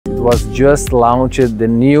was just launched the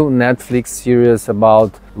new Netflix series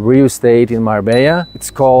about real estate in Marbella.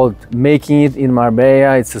 It's called Making It in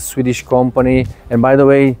Marbella. It's a Swedish company. And by the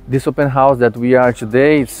way, this open house that we are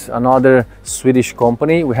today, it's another Swedish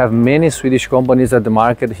company. We have many Swedish companies at the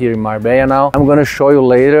market here in Marbella now. I'm going to show you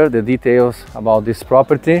later the details about this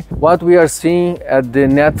property. What we are seeing at the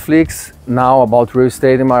Netflix now about real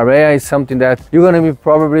estate in Marbella is something that you're going to be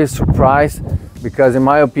probably surprised, because in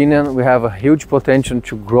my opinion we have a huge potential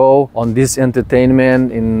to grow on this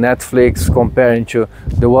entertainment in Netflix comparing to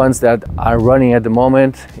the ones that are running at the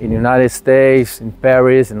moment in United States, in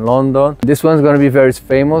Paris, in London. This one's going to be very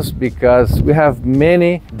famous because we have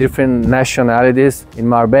many different nationalities in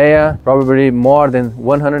Marbella, probably more than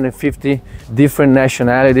 150 different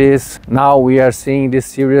nationalities. Now we are seeing this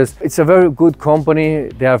series. It's a very good company.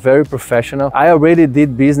 They are very professional. I already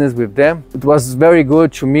did business with them. It was very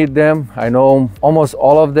good to meet them. I know almost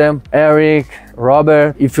all of them. Eric,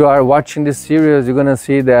 Robert. If you are watching this series, you're gonna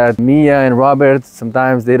see that Mia and Robert,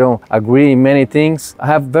 sometimes they don't agree in many things. I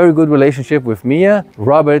have very good relationship with Mia.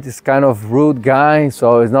 Robert is kind of rude guy,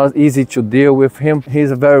 so it's not easy to deal with him.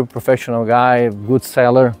 He's a very professional guy, good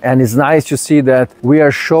seller. And it's nice to see that we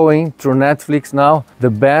are showing through Netflix now the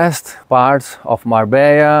best parts of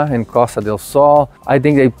Marbella and Costa del Sol. I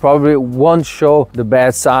think they probably won't show the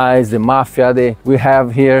bad sides, the mafia that we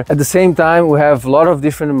have here. At the same time, we have a lot of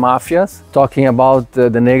different mafias. Talking about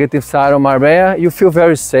the negative side of Marbella, you feel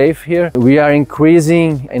very safe here. We are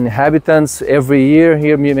increasing inhabitants every year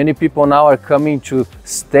here. Many people now are coming to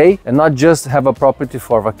stay and not just have a property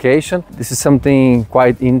for vacation. This is something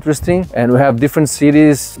quite interesting. And we have different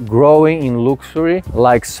cities growing in luxury,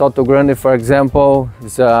 like Soto Grande, for example.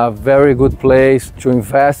 It's a very good place to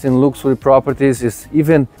invest in luxury properties. It's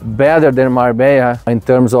even better than Marbella in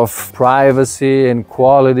terms of privacy and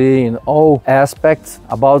quality in all aspects.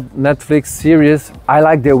 About Netflix series, I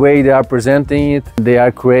like the way they are presenting it. They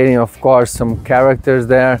are creating, of course, some characters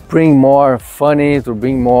there, bring more funny, to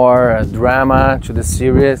bring more drama to the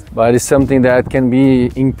series, but it's something that can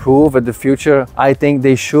be improved in the future. I think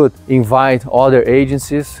they should invite other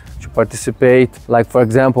agencies to participate. Like, for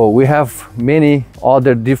example, we have many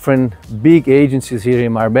other different big agencies here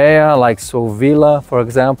in Marbella, like Solvilla, for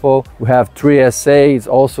example. We have 3SA, it's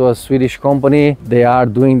also a Swedish company. They are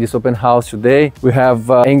doing this open house today. We have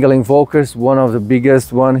Engel Voelkers, one of the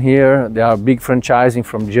biggest one here. They are big franchising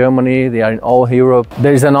from Germany. They are in all Europe.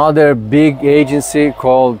 There is another big agency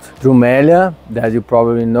called Drumelia that you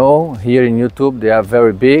probably know here in YouTube. They are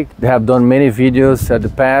very big. They have done many videos at the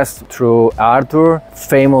past through Arthur,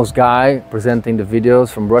 famous guy presenting the videos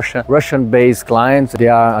from Russia. Russian-based clients. They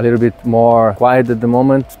are a little bit more quiet at the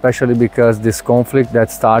moment, especially because this conflict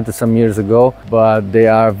that started some years ago, but they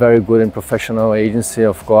are very good and professional agency,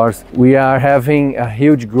 of course. We are having a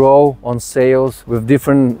huge growth on sales with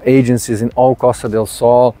different agencies in all Costa del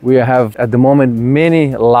Sol. We have at the moment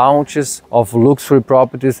many launches of luxury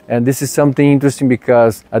properties, and this is something interesting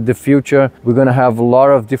because at the future we're going to have a lot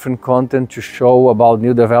of different content to show about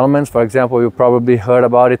new developments. For example, you probably heard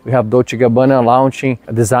about it. We have Dolce Gabana launching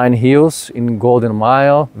Design Hills in Golden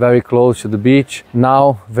Mile, very close to the beach.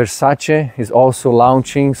 Now Versace is also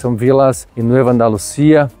launching some villas in Nueva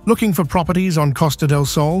Andalucia. Looking for properties on Costa del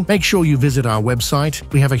Sol? Make sure you visit our website.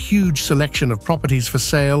 We have a huge selection of properties for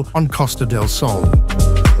sale on Costa del Sol.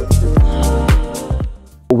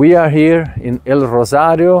 We are here in El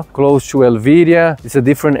Rosario, close to Elviria. It's a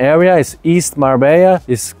different area. It's East Marbella.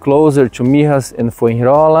 It's closer to Mijas and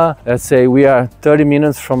Fuengirola. Let's say we are 30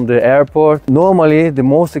 minutes from the airport. Normally, the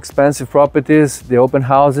most expensive properties, the open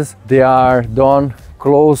houses, they are done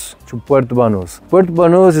close to Puerto Banús. Puerto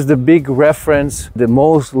Banús is the big reference, the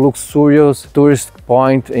most luxurious tourist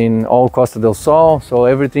point in all Costa del Sol, so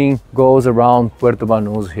everything goes around Puerto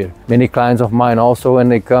Banús here. Many clients of mine also, when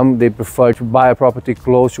they come, they prefer to buy a property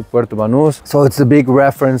close to Puerto Banús, so it's a big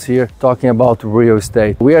reference here talking about real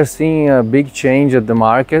estate. We are seeing a big change at the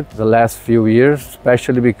market the last few years,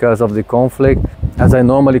 especially because of the conflict. As I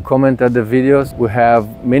normally comment at the videos, we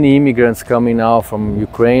have many immigrants coming now from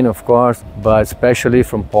Ukraine, of course, but especially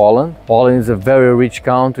from Poland. Poland is a very rich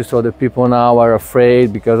country, so the people now are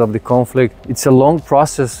afraid because of the conflict. It's a long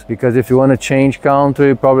process, because if you want to change country,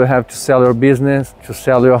 you probably have to sell your business, to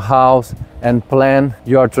sell your house, and plan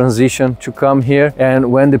your transition to come here.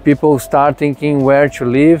 And when the people start thinking where to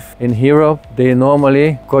live in Europe, they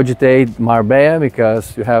normally cogitate Marbella,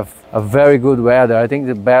 because you have a very good weather. I think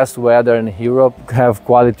the best weather in Europe, have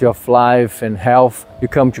quality of life and health. You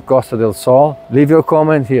come to Costa del Sol. Leave your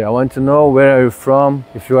comment here. I want to know where are you from.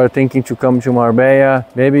 If you are thinking to come to Marbella,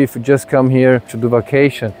 maybe if you just come here to do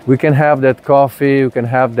vacation, we can have that coffee, you can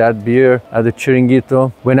have that beer at the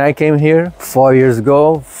Chiringuito. When I came here 4 years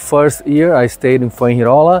ago, first year I stayed in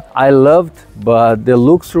Fuengirola. I loved, but the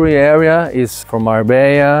luxury area is from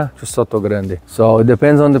Marbella to Soto Grande. So it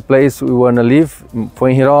depends on the place we want to live.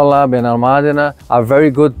 Fuengirola, Benalmádena are very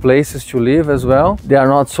good places to live as well. They are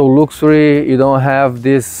not so luxury. You don't have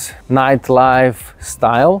this nightlife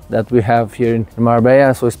style that we have here in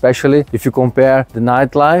Marbella. So especially if you compare the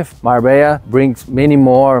nightlife, Marbella brings many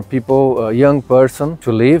more people, a young person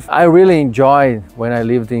to live. I really enjoyed when I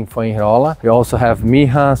lived in Fuengirola. We also have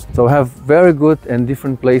Mijas, so we have very good and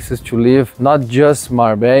different places to live, not just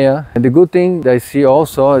Marbella. And the good thing that I see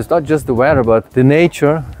also is not just the weather, but the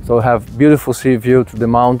nature. So we have beautiful sea view to the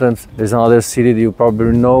mountains. There's another city that you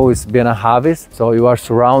probably know is Benahavis. So you are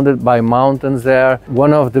surrounded by mountains there.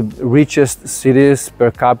 One of the richest cities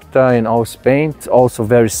per capita in all Spain. It's also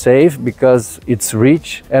very safe because it's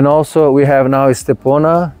rich. And also we have now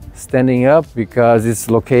Estepona standing up because it's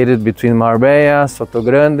located between Marbella, Soto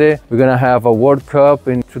Grande. We're gonna have a World Cup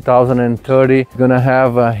in 2030. We're gonna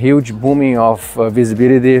have a huge booming of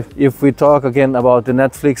visibility. If we talk again about the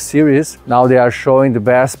Netflix series, now they are showing the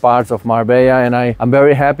best parts of Marbella, and I'm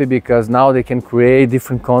very happy because now they can create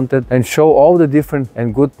different content and show all the different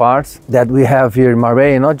and good parts that we have here in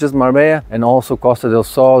Marbella, not just Marbella, and also Costa del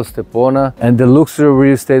Sol, Estepona. And the luxury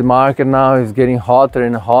real estate market now is getting hotter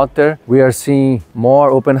and hotter. We are seeing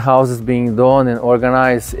more open houses being done and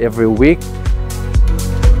organized every week.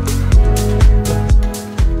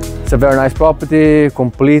 It's a very nice property,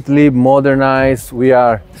 completely modernized. We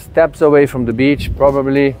are steps away from the beach,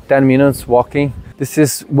 probably 10 minutes walking. This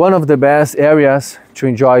is one of the best areas to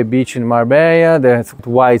enjoy beach in Marbella. There's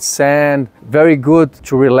white sand, very good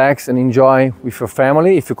to relax and enjoy with your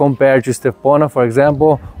family. If you compare to Estepona, for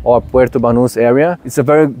example, or Puerto Banús area, it's a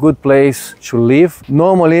very good place to live.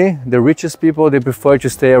 Normally, the richest people, they prefer to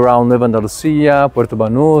stay around Nueva Andalucía, Puerto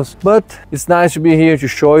Banús, but it's nice to be here to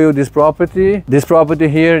show you this property. This property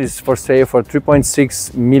here is for sale for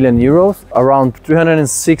 3.6 million euros, around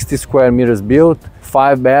 360 square meters built,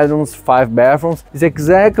 5 bedrooms, 5 bathrooms. It's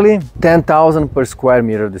exactly 10,000 per square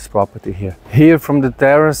meter, this property here. Here from the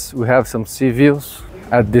terrace, we have some sea views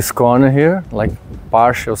at this corner here, like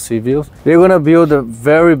partial sea views. They're gonna build a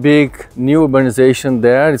very big new urbanization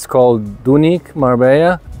there. It's called Dunic,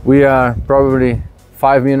 Marbella. We are probably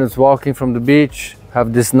 5 minutes walking from the beach.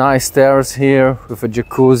 Have this nice terrace here with a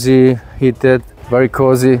jacuzzi, heated, very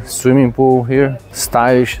cozy swimming pool here,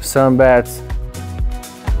 stylish sunbeds.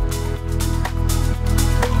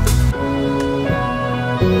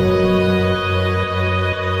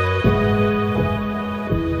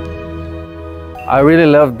 I really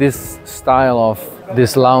love this style of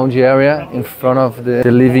this lounge area in front of the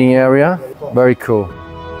living area. Very cool.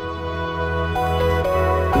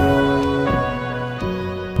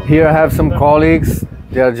 Here I have some colleagues.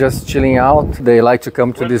 They are just chilling out. They like to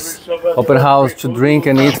come to this open house to drink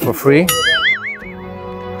and eat for free.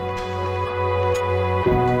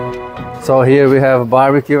 So here we have a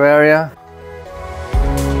barbecue area.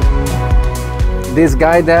 This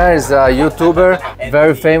guy there is a YouTuber,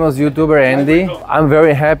 very famous YouTuber, Andy. I'm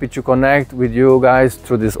very happy to connect with you guys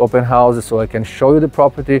through this open house so I can show you the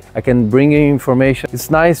property, I can bring you information.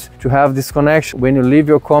 It's nice to have this connection. When you leave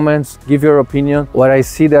your comments, give your opinion. What I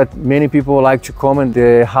see that many people like to comment,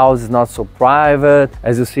 the house is not so private.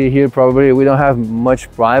 As you see here, probably we don't have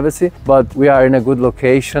much privacy, but we are in a good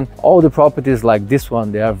location. All the properties like this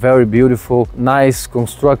one, they are very beautiful, nice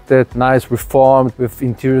constructed, nice reformed with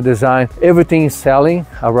interior design. Everything is selling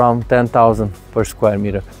around 10,000 per square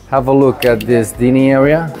meter. Have a look at this dining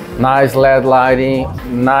area. Nice LED lighting,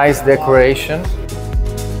 nice decoration.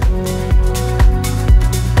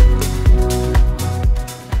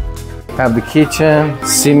 Have the kitchen,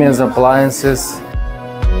 Siemens appliances.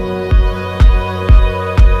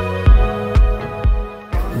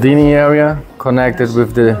 Dining area connected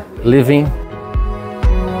with the living.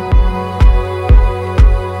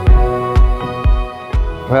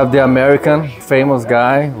 We have the American famous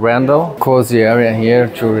guy, Randall. Cozy area here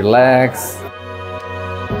to relax.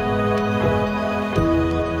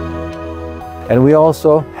 And we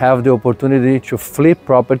also have the opportunity to flip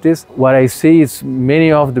properties. What I see is many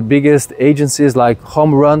of the biggest agencies like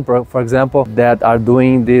Homerun, for example, that are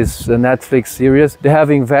doing this Netflix series. They have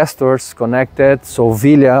investors connected.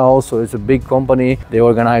 Solvilla also is a big company. They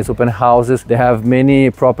organize open houses. They have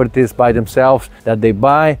many properties by themselves that they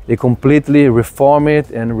buy. They completely reform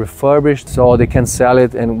it and refurbish so they can sell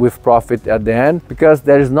it and with profit at the end, because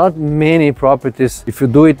there is not many properties. If you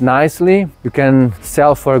do it nicely, you can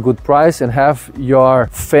sell for a good price and have your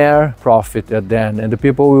fair profit at the end, and the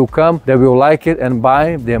people will come, they will like it and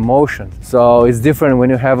buy the emotion. So it's different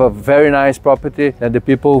when you have a very nice property that the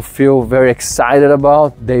people feel very excited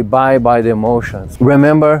about. They buy by the emotions.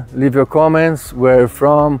 Remember, leave your comments, where you're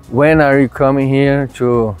from, when are you coming here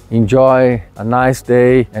to enjoy a nice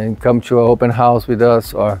day and come to an open house with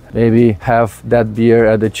us, or maybe have that beer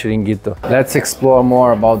at the Chiringuito. Let's explore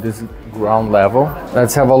more about this ground level.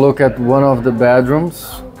 Let's have a look at one of the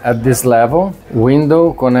bedrooms at this level.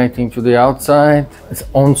 Window connecting to the outside. It's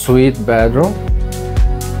ensuite bedroom.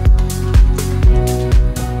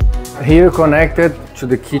 Here connected to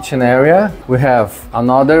the kitchen area, we have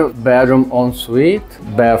another bedroom ensuite.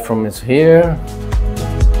 Bathroom is here.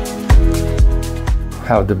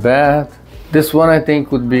 Have the bed. This one I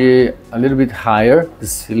think would be a little bit higher, the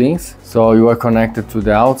ceilings, so you are connected to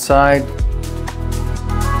the outside.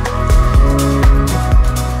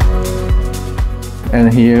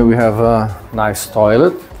 And here we have a nice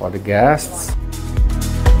toilet for the guests.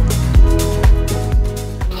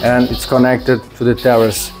 And it's connected to the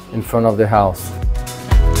terrace in front of the house.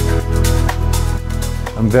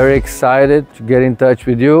 I'm very excited to get in touch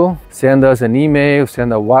with you. Send us an email,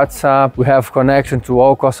 send a WhatsApp. We have connection to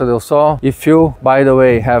all Costa del Sol. If you, by the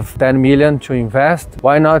way, have 10 million to invest,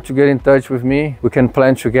 why not to get in touch with me? We can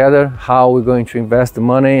plan together how we're going to invest the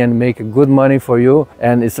money and make a good money for you.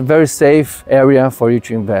 And it's a very safe area for you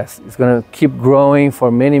to invest. It's going to keep growing for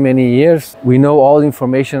many, many years. We know all the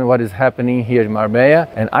information what is happening here in Marbella.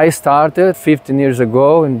 And I started 15 years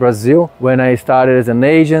ago in Brazil. When I started as an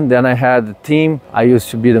agent, then I had a team. I used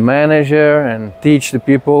to be the manager and teach the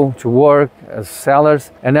people to work as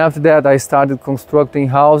sellers, and after that I started constructing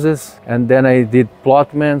houses, and then I did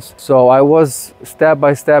plotments. So I was step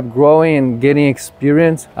by step growing and getting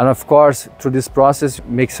experience, and of course through this process you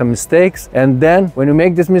make some mistakes, and then when you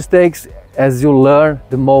make these mistakes, as you learn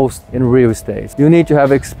the most in real estate, you need to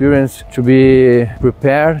have experience to be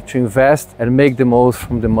prepared to invest and make the most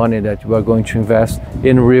from the money that you are going to invest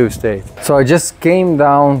in real estate. So I just came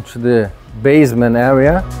down to the basement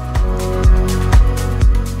area.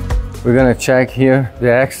 We're gonna check here the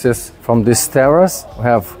access from this terrace. We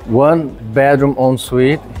have one bedroom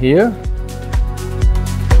ensuite here.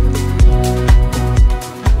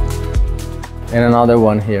 And another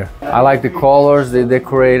one here. I like the colors, they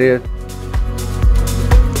decorated.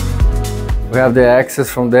 We have the access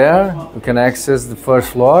from there. We can access the first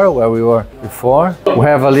floor where we were before. We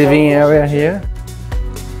have a living area here.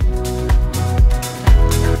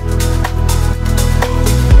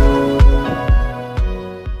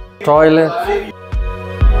 Toilet.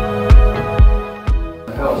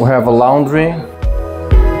 We have a laundry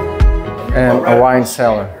and a wine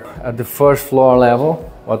cellar. At the first floor level,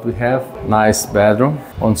 what we have, nice bedroom,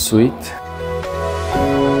 ensuite.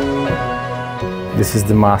 This is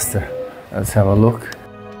the master. Let's have a look.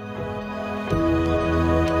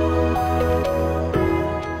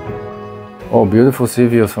 Oh, beautiful sea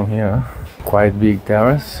views from here. Huh? Quite big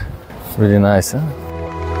terrace. Really nice, huh?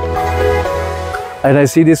 And I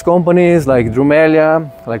see these companies like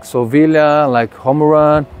Drumelia, like Solvilla, like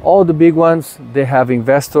Homerun, all the big ones, they have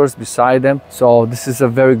investors beside them. So this is a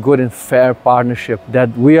very good and fair partnership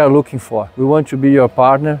that we are looking for. We want to be your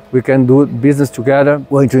partner. We can do business together.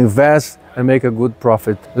 We want to invest and make a good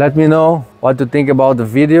profit. Let me know what you think about the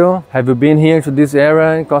video. Have you been here to this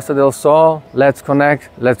area in Costa del Sol? Let's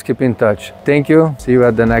connect. Let's keep in touch. Thank you. See you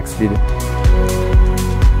at the next video.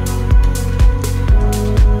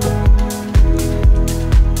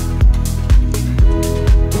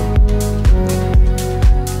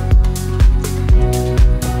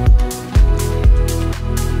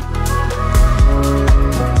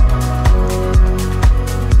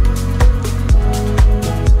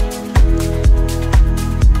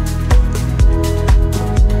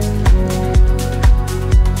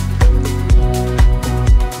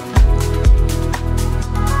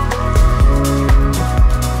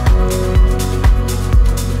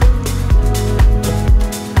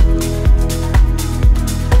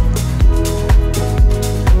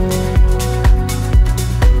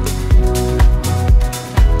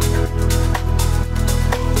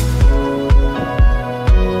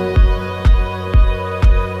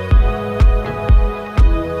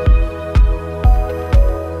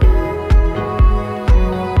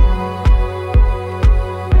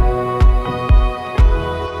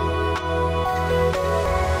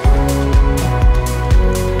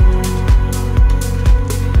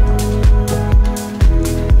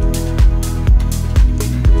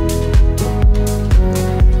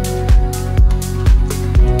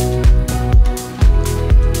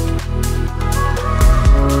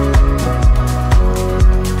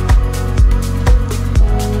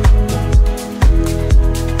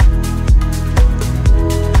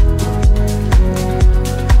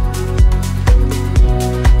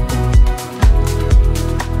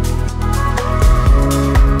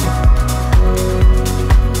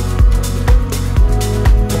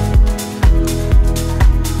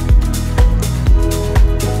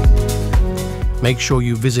 Make sure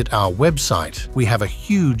you visit our website. We have a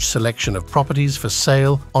huge selection of properties for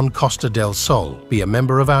sale on Costa del Sol. Be a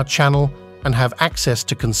member of our channel and have access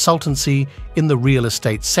to consultancy in the real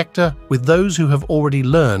estate sector with those who have already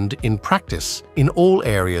learned in practice in all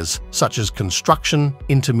areas such as construction,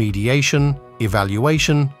 intermediation,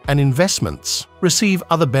 evaluation, and investments. Receive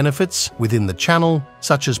other benefits within the channel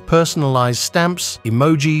such as personalized stamps,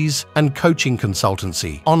 emojis, and coaching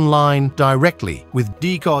consultancy online directly with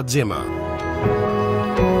Zimmer.